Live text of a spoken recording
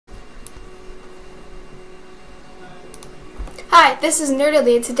Hi, this is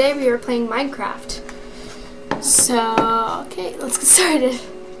Nerdalee, and today we are playing Minecraft. So, okay, let's get started.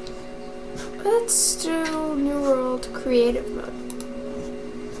 Let's do New World Creative Mode.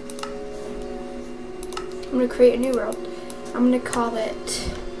 I'm going to create a new world. I'm going to call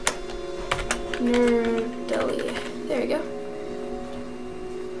it Nerdalee. There you go.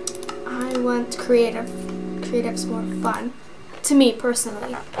 I want creative. Creative's more fun. To me,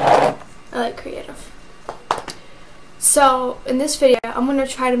 personally. I like creative. So, in this video, I'm going to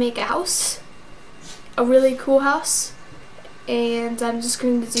try to make a house. A really cool house. And I'm just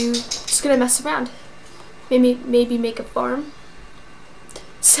going to mess around. Maybe make a farm.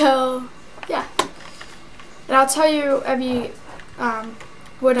 So, yeah. And I'll tell you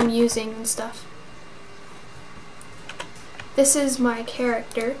what I'm using and stuff. This is my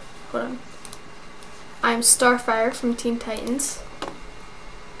character. Hold on. I'm Starfire from Teen Titans.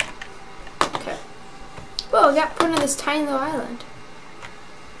 Okay. Whoa, I got put on this tiny little island.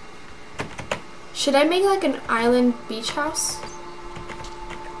 Should I make like an island beach house?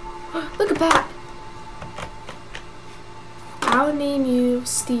 Look at that. I'll name you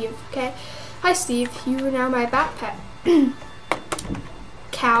Steve, okay? Hi Steve, you are now my bat pet.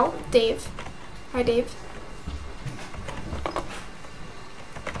 Cow, Dave. Hi Dave.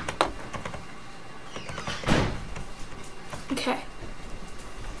 Okay.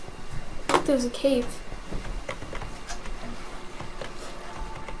 There's a cave.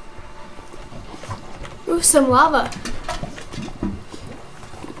 Ooh, some lava.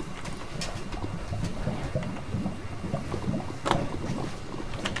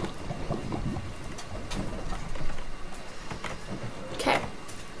 Okay.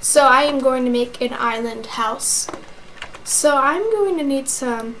 So I am going to make an island house. So I'm going to need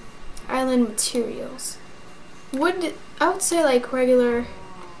some island materials. Wood, I would say like regular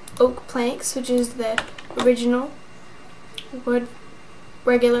oak planks, which is the original wood,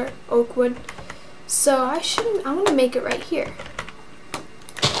 regular oak wood. So I'm going to make it right here.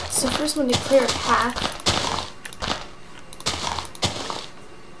 So first I'm going to clear a path.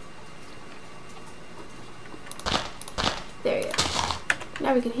 There you go.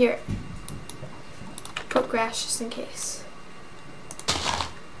 Now we can hear it. Put grass just in case.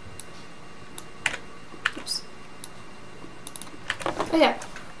 Oops. Okay.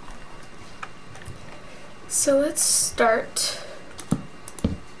 So let's start.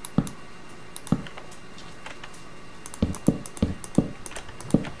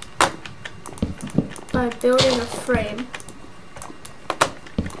 By building a frame.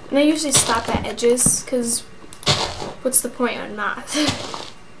 And I usually stop at edges because what's the point on not?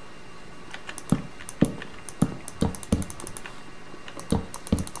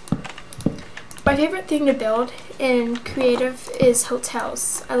 My favorite thing to build in creative is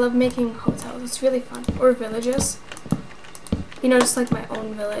hotels. I love making hotels. It's really fun. Or villages. You know, just like my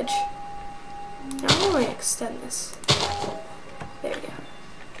own village. Now I'm going to extend this. There we go.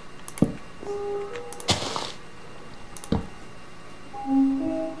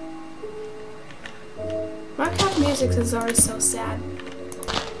 Minecraft music is always so sad.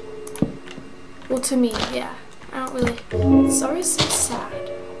 Well, to me, yeah. I don't really. It's always so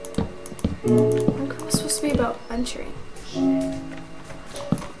sad. Minecraft's supposed to be about venturing.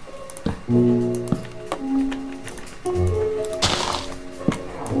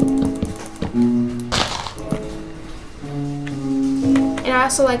 And I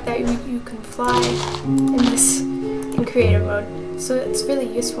also like that you can fly in creative mode, so it's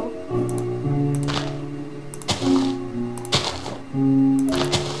really useful.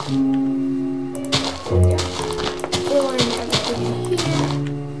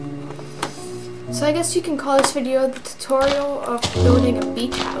 So I guess you can call this video the tutorial of building a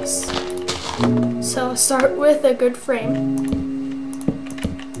beach house. So start with a good frame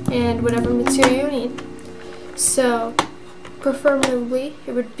and whatever material you need. So preferably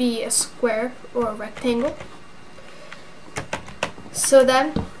it would be a square or a rectangle. So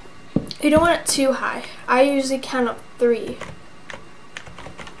then you don't want it too high. I usually count up 3.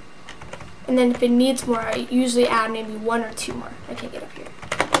 And then if it needs more, I usually add maybe 1 or 2 more. I can't get up here.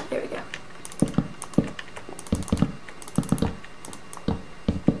 There we go.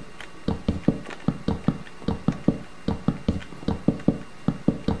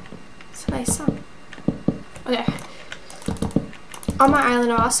 It's a nice song. Okay. On my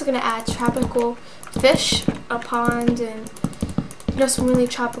island, I'm also going to add tropical fish, a pond, and some really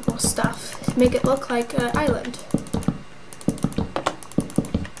tropical stuff to make it look like an island.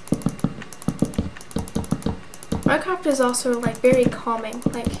 Minecraft is also like very calming,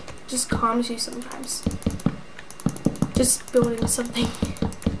 like just calms you sometimes. Just building something.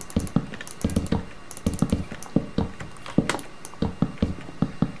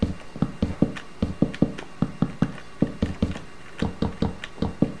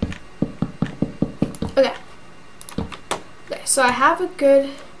 so I have a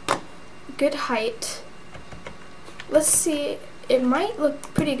good height. Let's see, it might look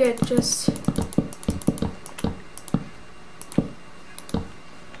pretty good just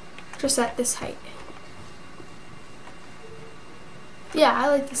at this height. Yeah, I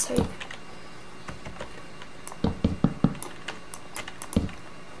like this height.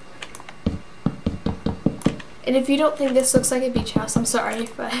 And if you don't think this looks like a beach house, I'm sorry,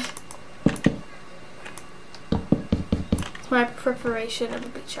 but it's my preparation of a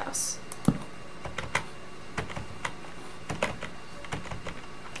beach house.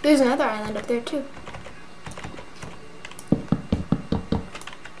 There's another island up there too.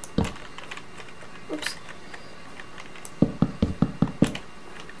 Oops.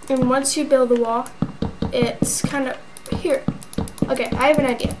 And once you build the wall, it's kind of here. Okay, I have an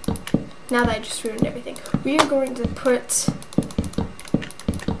idea. Now that I just ruined everything, we're going to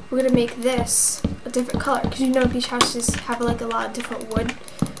make this a different color, because you know beach houses have like a lot of different wood.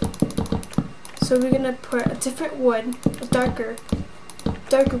 So we're gonna put a different wood, a darker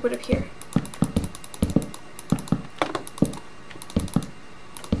wood up here.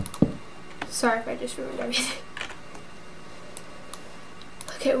 Sorry if I just ruined everything.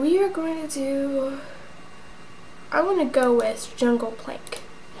 Okay, we are going to do, I want to go with jungle plank.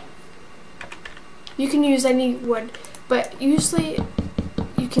 You can use any wood, but usually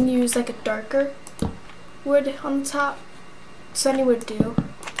you can use like a darker wood on the top, so any would do.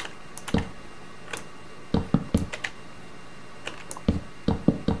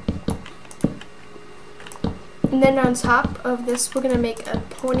 And then on top of this, we're gonna make a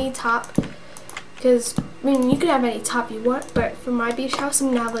pointy top, because I mean you can have any top you want, but for my beach house, I'm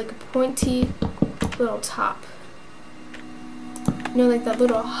gonna have like a pointy little top. You know, like that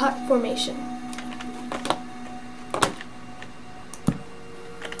little hut formation.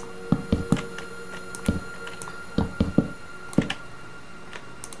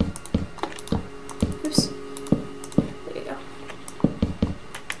 Oops. There you go.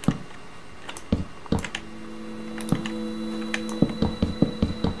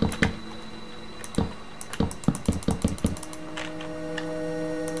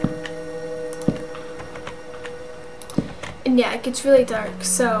 And yeah, it gets really dark,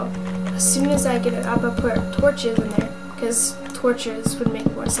 so as soon as I get it up, I'll put torches in there, because torches would make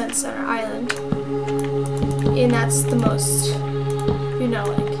more sense on our island. And that's the most, you know,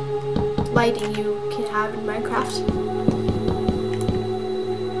 like, lighting you can have in Minecraft.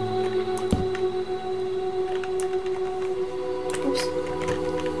 Oops.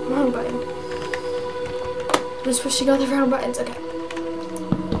 Wrong button. Just pushing all the wrong buttons, okay.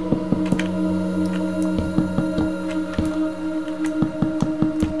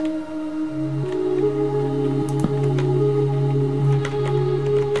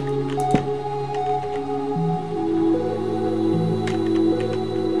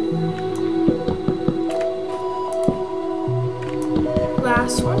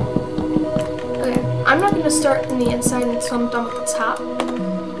 Last one. Okay, I'm not going to start in the inside until I'm done with the top.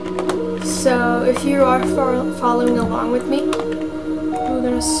 So if you are following along with me, we're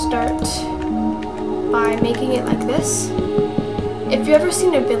going to start by making it like this. If you've ever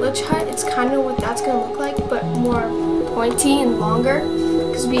seen a village hut, it's kind of what that's going to look like, but more pointy and longer,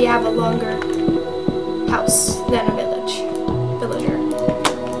 because we have a longer house than a villager.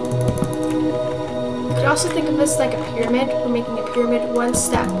 You could also think of this like a pyramid. We're making a pyramid one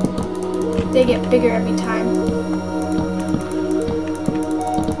step. They get bigger every time.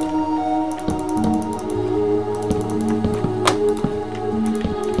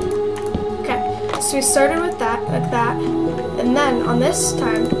 Okay, so we started with that, like that, and then on this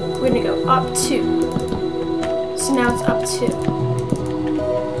time, we're gonna go up 2. So now it's up 2.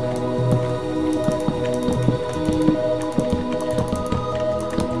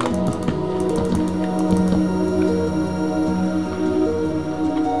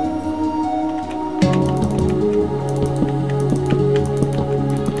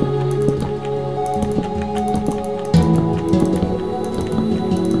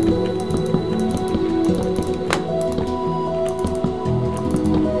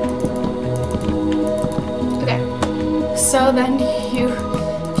 So then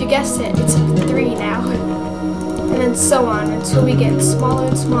if you guessed it, it's 3 now. And then so on until we get smaller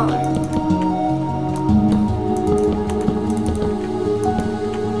and smaller.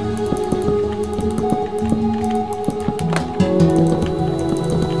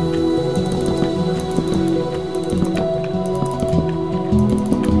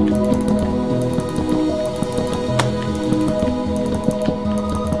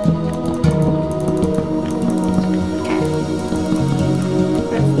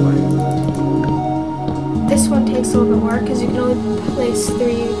 This one takes a little bit more hard because you can only place 3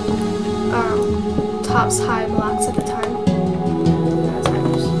 tops high blocks at a time.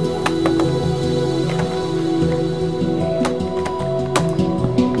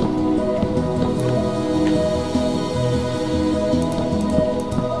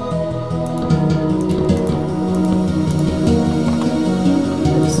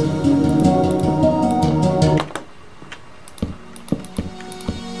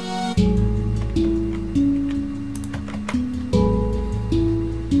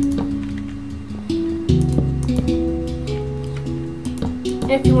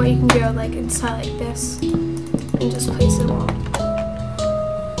 If you want, you can go like inside like this and just place them all.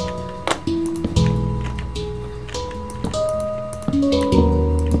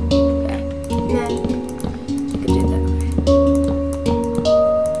 Okay, and then you can do that way.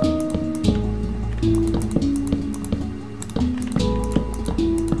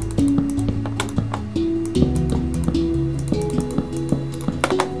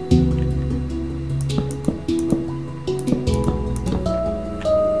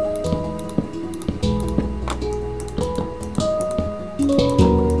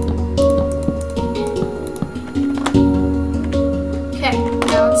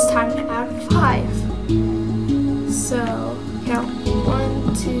 Time to add 5. So count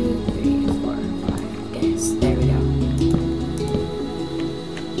 1, 2, 3, 4, 5. Okay, so there we go.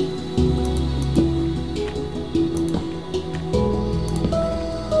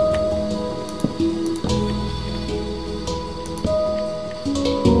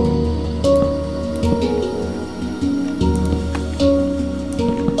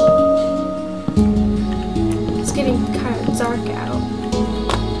 It's getting kind of dark out.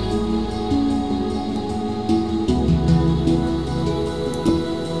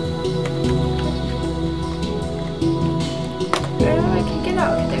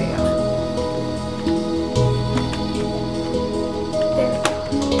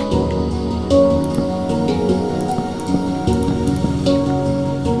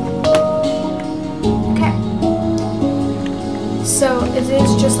 So it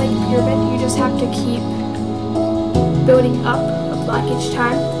is just like a pyramid. You just have to keep building up a block each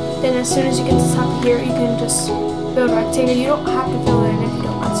time. Then as soon as you get to the top here, you can just build a rectangle. You don't have to fill it in if you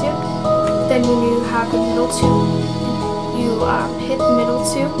don't want to. Then when you have the middle 2, you hit the middle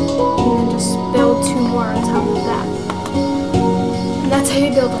 2, and then just build 2 more on top of that. And that's how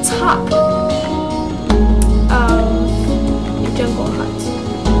you build the top of your jungle hut.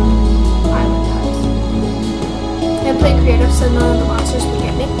 And play creative so none of the monsters can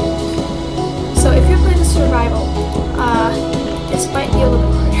get me. So if you're playing survival, this might be a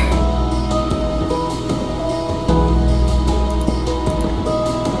little bit harder.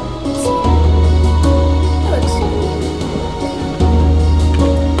 Let's see. That looks good.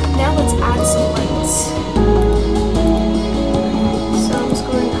 Now let's add some lights. So I'm just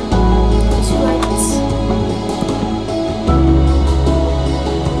going 2 lights.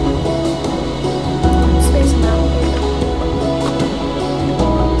 Space them out.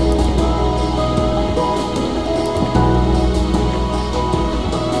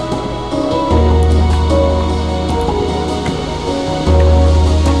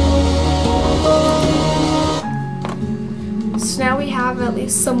 Now we have at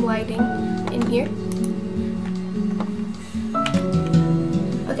least some lighting in here.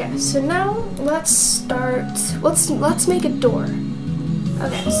 Okay, so now let's make a door.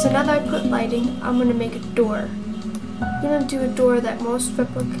 Okay, so now that I put lighting, I'm gonna make a door. I'm gonna do a door that most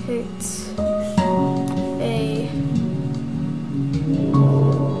replicates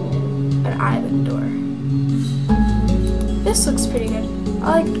an island door. This looks pretty good.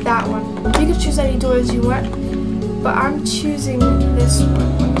 I like that one. You can choose any doors you want. But I'm choosing this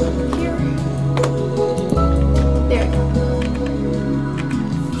one over here. There we go.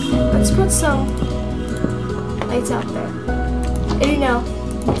 Let's put some lights out there. And you know,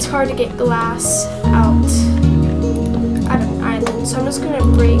 it's hard to get glass out of an island. So I'm just going to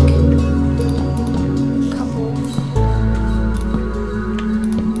break a couple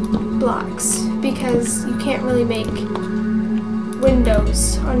blocks because you can't really make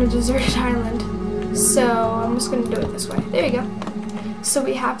windows on a deserted island. So I'm just going to do it this way. There you go. So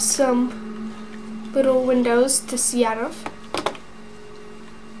we have some little windows to see out of.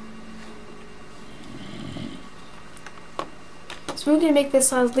 So we're going to make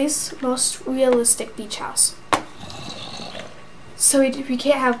this at least most realistic beach house. So we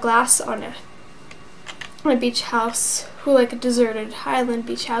can't have glass on a beach house, or like a deserted island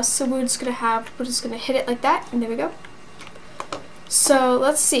beach house. So we're just going to hit it like that, and there we go. So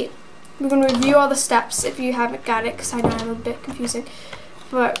let's see. We're going to review all the steps if you haven't got it, because I know I'm a bit confusing.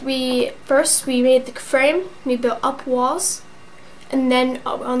 But first we made the frame, we built up walls, and then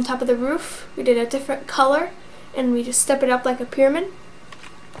on top of the roof we did a different color and we just step it up like a pyramid.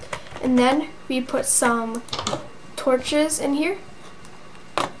 And then we put some torches in here.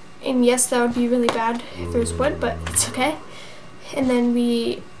 And yes, that would be really bad if there's wood, but it's okay. And then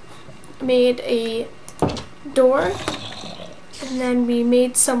we made a door, and then we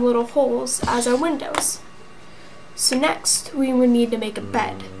made some little holes as our windows. So next, we would need to make a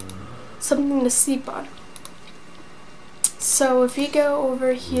bed, something to sleep on. So if we go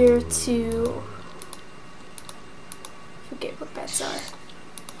over here to, forget what beds are.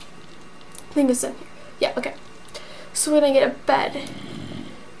 I think it's in here. Yeah, okay. So we're gonna get a bed.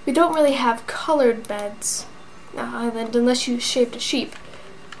 We don't really have colored beds on the island unless you shaved a sheep,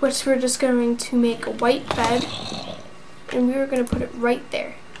 which we're just going to make a white bed, and we were going to put it right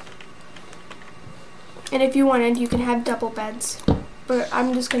there. And if you wanted, you can have double beds, but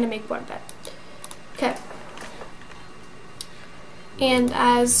I'm just going to make one bed. Okay. And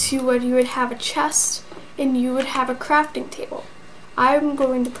as you would have a chest, and you would have a crafting table. I'm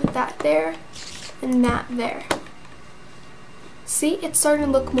going to put that there, and that there. See, it's starting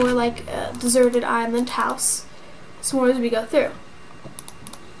to look more like a deserted island house as more as we go through.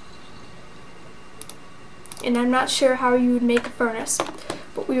 And I'm not sure how you would make a furnace,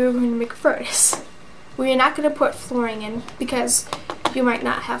 but we were going to make a furnace. We are not going to put flooring in because you might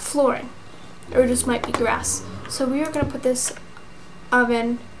not have flooring, or it just might be grass. So we are going to put this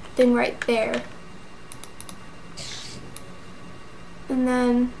oven thing right there. And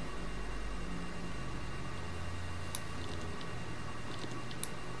then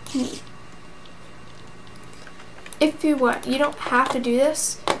if you want, you don't have to do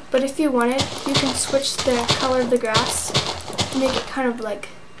this, but if you wanted, you can switch the color of the grass and make it kind of like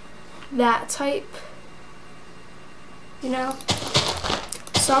that type, you know?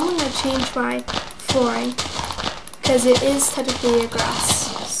 So I'm going to change my flooring because it is technically a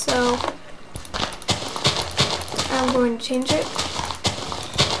grass. So I'm going to change it.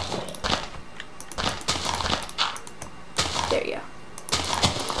 There you go.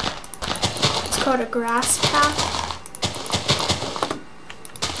 It's called a grass path.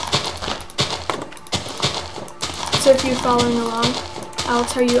 So if you're following along, I'll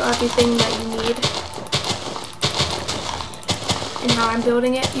tell you everything that you need and how I'm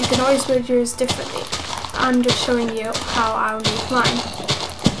building it. You can always build yours differently. I'm just showing you how I'll make mine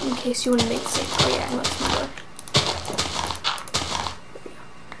in case you want to make the same. Oh yeah, and let's more.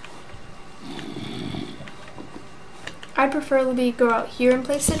 I preferably go out here and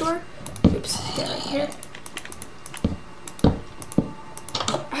place the door. Oops, get right here.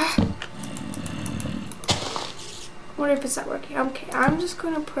 I wonder if it's not working. Okay, I'm just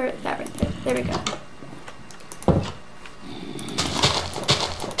going to put that right there. There we go.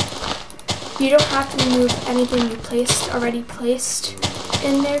 You don't have to remove anything you already placed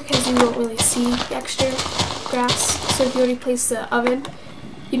in there because you won't really see the extra grass. So if you already placed the oven,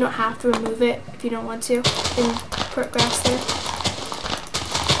 you don't have to remove it if you don't want to and put grass there.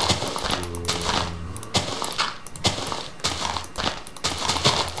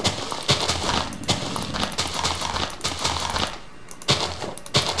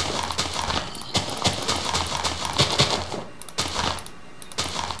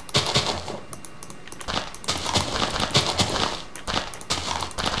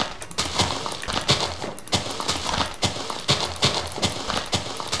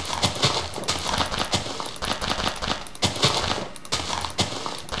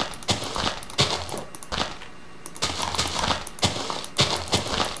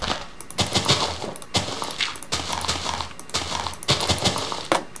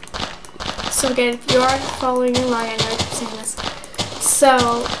 So again, if you are following along, I know I keep saying this.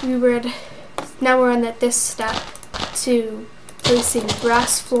 So now we're on this step to placing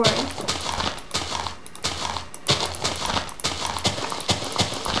grass flooring.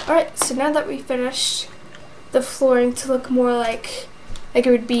 Alright, so now that we finished the flooring to look more like it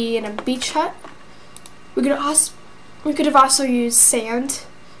would be in a beach hut, we could have also used sand.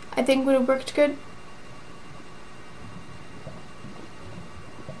 I think would have worked good.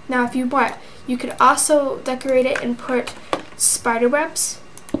 Now if you want, you could also decorate it and put spider webs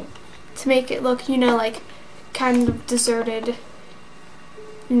to make it look, you know, like kind of deserted,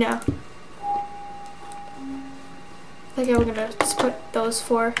 you know. I think I'm gonna just put those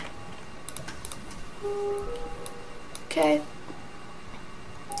 4. Okay.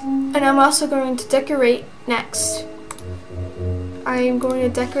 And I'm also going to decorate next. I am going to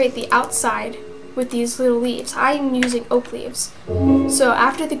decorate the outside with these little leaves. I'm using oak leaves. So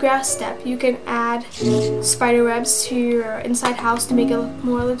after the grass step, you can add spider webs to your inside house to make it look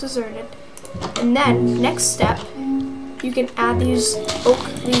more deserted. And then, next step, you can add these oak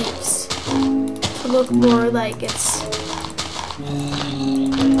leaves to look more like it's,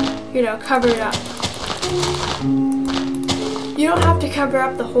 you know, covered up. You don't have to cover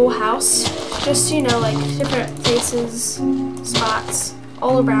up the whole house, just, you know, like different places, spots,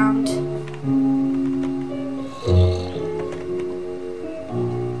 all around.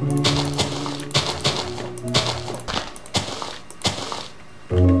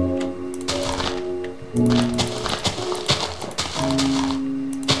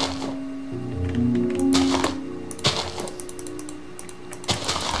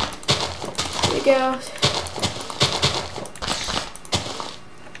 There we go.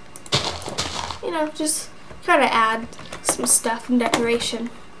 You know, just kind of add some stuff and decoration.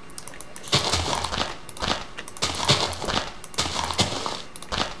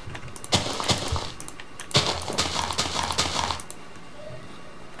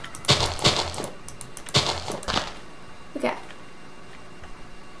 Okay.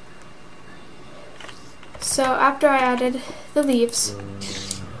 So after I added the leaves,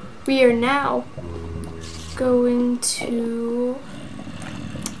 we are now going to,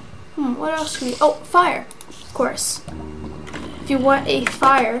 what else should we, oh, fire, of course. If you want a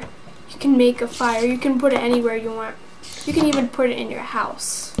fire, you can make a fire. You can put it anywhere you want. You can even put it in your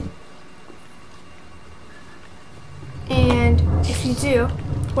house. And if you do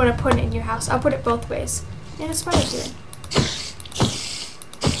want to put it in your house, I'll put it both ways. And a spider's doing.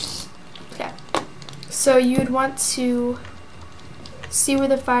 Okay. So you'd want to see where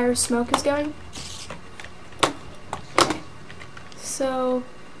the fire smoke is going. Okay. So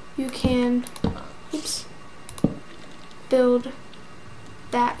you can, build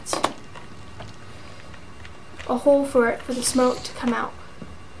that, a hole for it for the smoke to come out.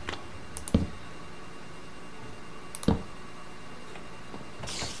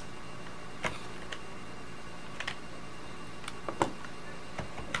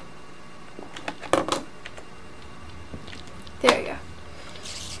 There you go.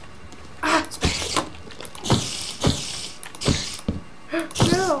 Ah!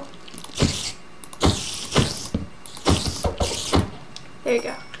 No! There you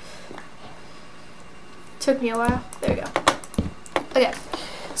go. Took me a while. There you go. Okay.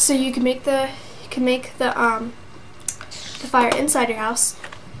 So you can make the fire inside your house.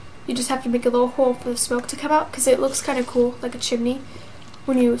 You just have to make a little hole for the smoke to come out because it looks kind of cool, like a chimney,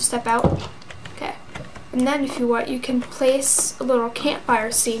 when you step out. Okay. And then if you want, you can place a little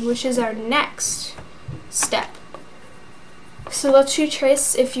campfire scene, which is our next step. So let's shoot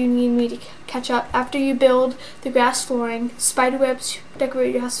trace if you need me to catch up. After you build the grass flooring, spider webs,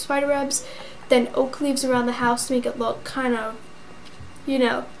 decorate your house with spider webs, then oak leaves around the house to make it look kind of, you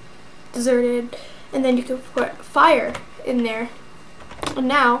know, deserted. And then you can put fire in there. And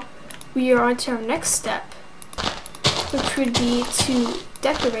now we are on to our next step, which would be to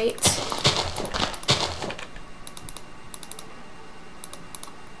decorate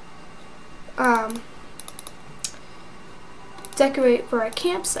for a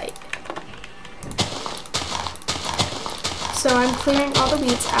campsite. So I'm clearing all the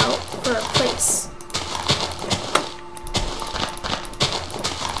weeds out for a place.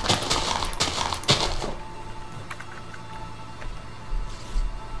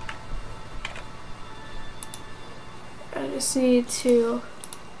 I just need to,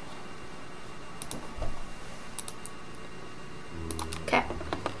 okay,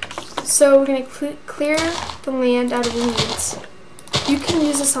 so we're going to clear the land out of weeds. You can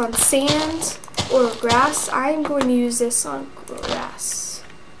use this on sand or grass. I'm going to use this on grass.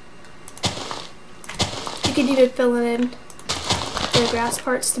 You can even fill in the grass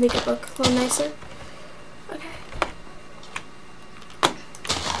parts to make it look a little nicer. Okay.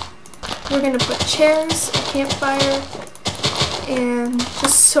 We're going to put chairs, a campfire, and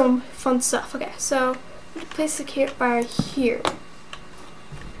just some fun stuff. Okay, so I'm going to place the campfire here.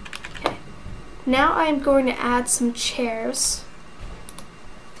 Okay. Now I'm going to add some chairs.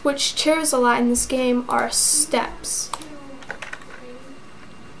 Which chairs a lot in this game are steps.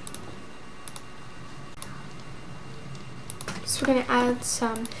 So we're going to add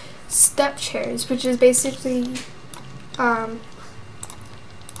some step chairs, which is basically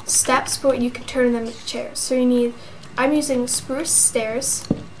steps, but you can turn them into chairs. So you need, I'm using spruce stairs,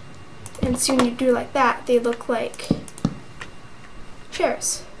 and so when you do like that, they look like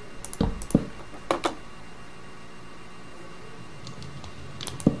chairs.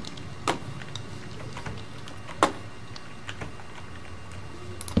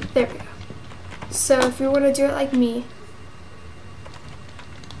 There we go. So if you want to do it like me,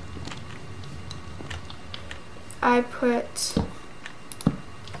 I put,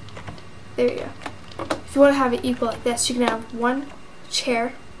 there you go. If you want to have it equal like this, you can have one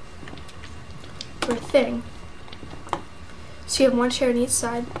chair or thing. So you have one chair on each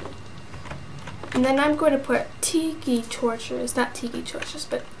side. And then I'm going to put tiki torches, not tiki torches,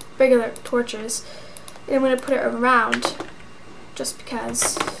 but regular torches. And I'm going to put it around just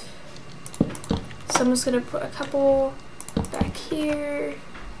because. So I'm just going to put a couple back here.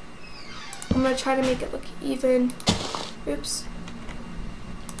 I'm going to try to make it look even. Oops.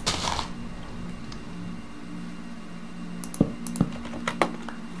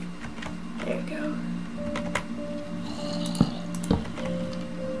 There we go.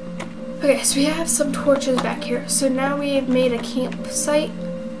 Okay, so we have some torches back here. So now we have made a campsite,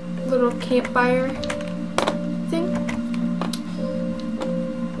 little campfire thing.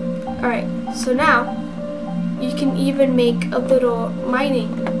 Alright, so now you can even make a little mining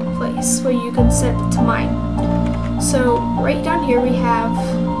place where you can set it to mine. So right down here we have,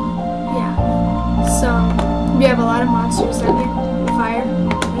 we have a lot of monsters down here. Fire.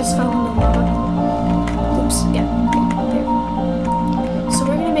 I just fell in the lava. Oops, yeah, there. So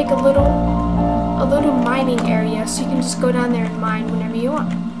we're gonna make a little mining area so you can just go down there and mine whenever you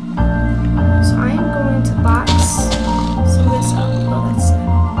want. So I am going to box some of this up. Oh, that's okay.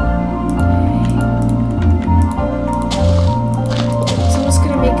 So I'm just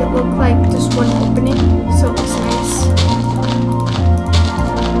gonna make it look like just one opening so it looks nice.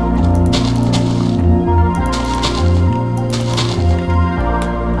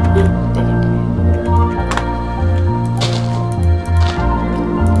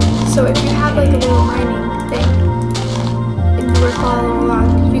 So if you have like a little mining thing and you were following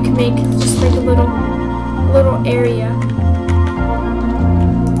along, you can make just like a little area.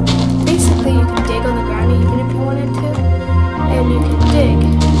 Basically you can dig on the ground even if you wanted to, and you can dig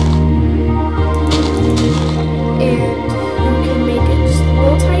and you can make it just a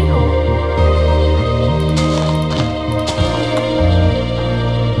little tiny hole.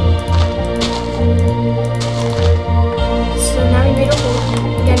 So now we made a hole.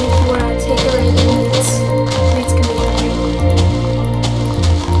 Again, if you want to take it right here, leads can be in there.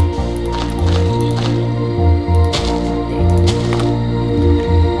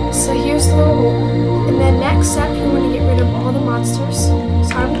 So here's the little hole. And then next step, you want to get rid of all the monsters.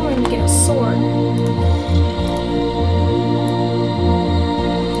 So I'm going to get a sword.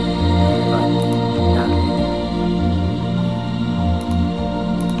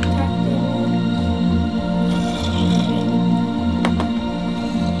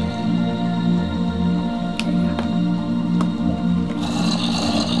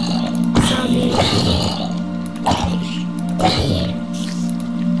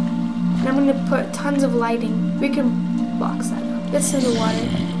 And I'm going to put tons of lighting. We can box that up. This is the water.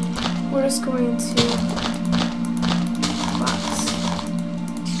 We're just going to box.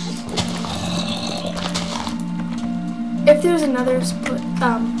 If there's another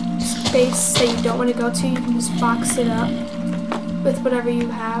space that you don't want to go to, you can just box it up with whatever you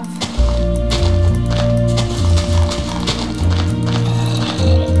have.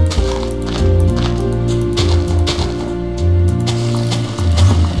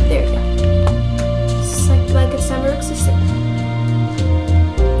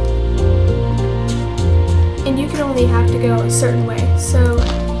 And you can only have to go a certain way. So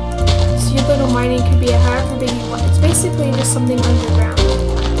your little mining could be however big you want. It's basically just something underground.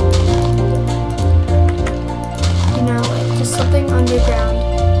 You know, like just something underground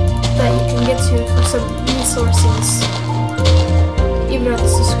that you can get to for some resources. Even though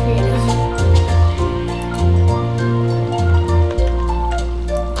this is creative.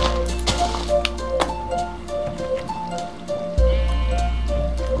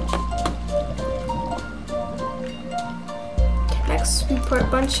 Next, we put a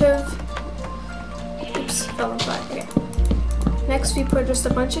bunch of, oops, fell on fire, okay. Next, we put just a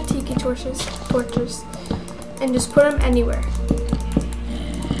bunch of tiki torches, and just put them anywhere.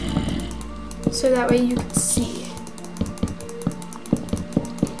 So that way you can see.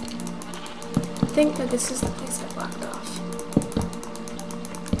 I think that this is the place I blocked off.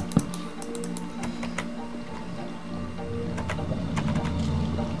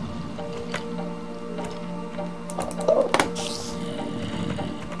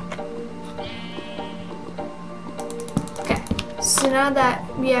 So now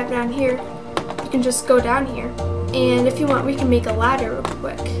that we have down here, you can just go down here, and if you want, we can make a ladder real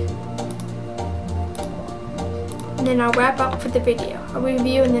quick. And then I'll wrap up for the video. I'll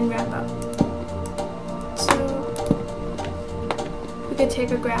review and then wrap up. So we could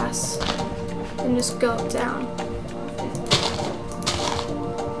take a grass. and just go down.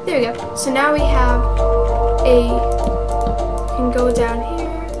 There we go. So now we have you can go down here.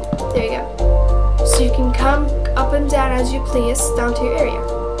 There you go. So you can come up and down as you please down to your area.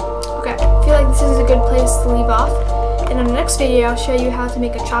 Okay, I feel like this is a good place to leave off. And in the next video, I'll show you how to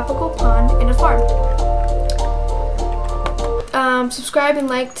make a tropical pond in a farm. Subscribe and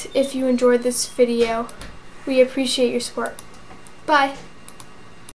like if you enjoyed this video. We appreciate your support. Bye.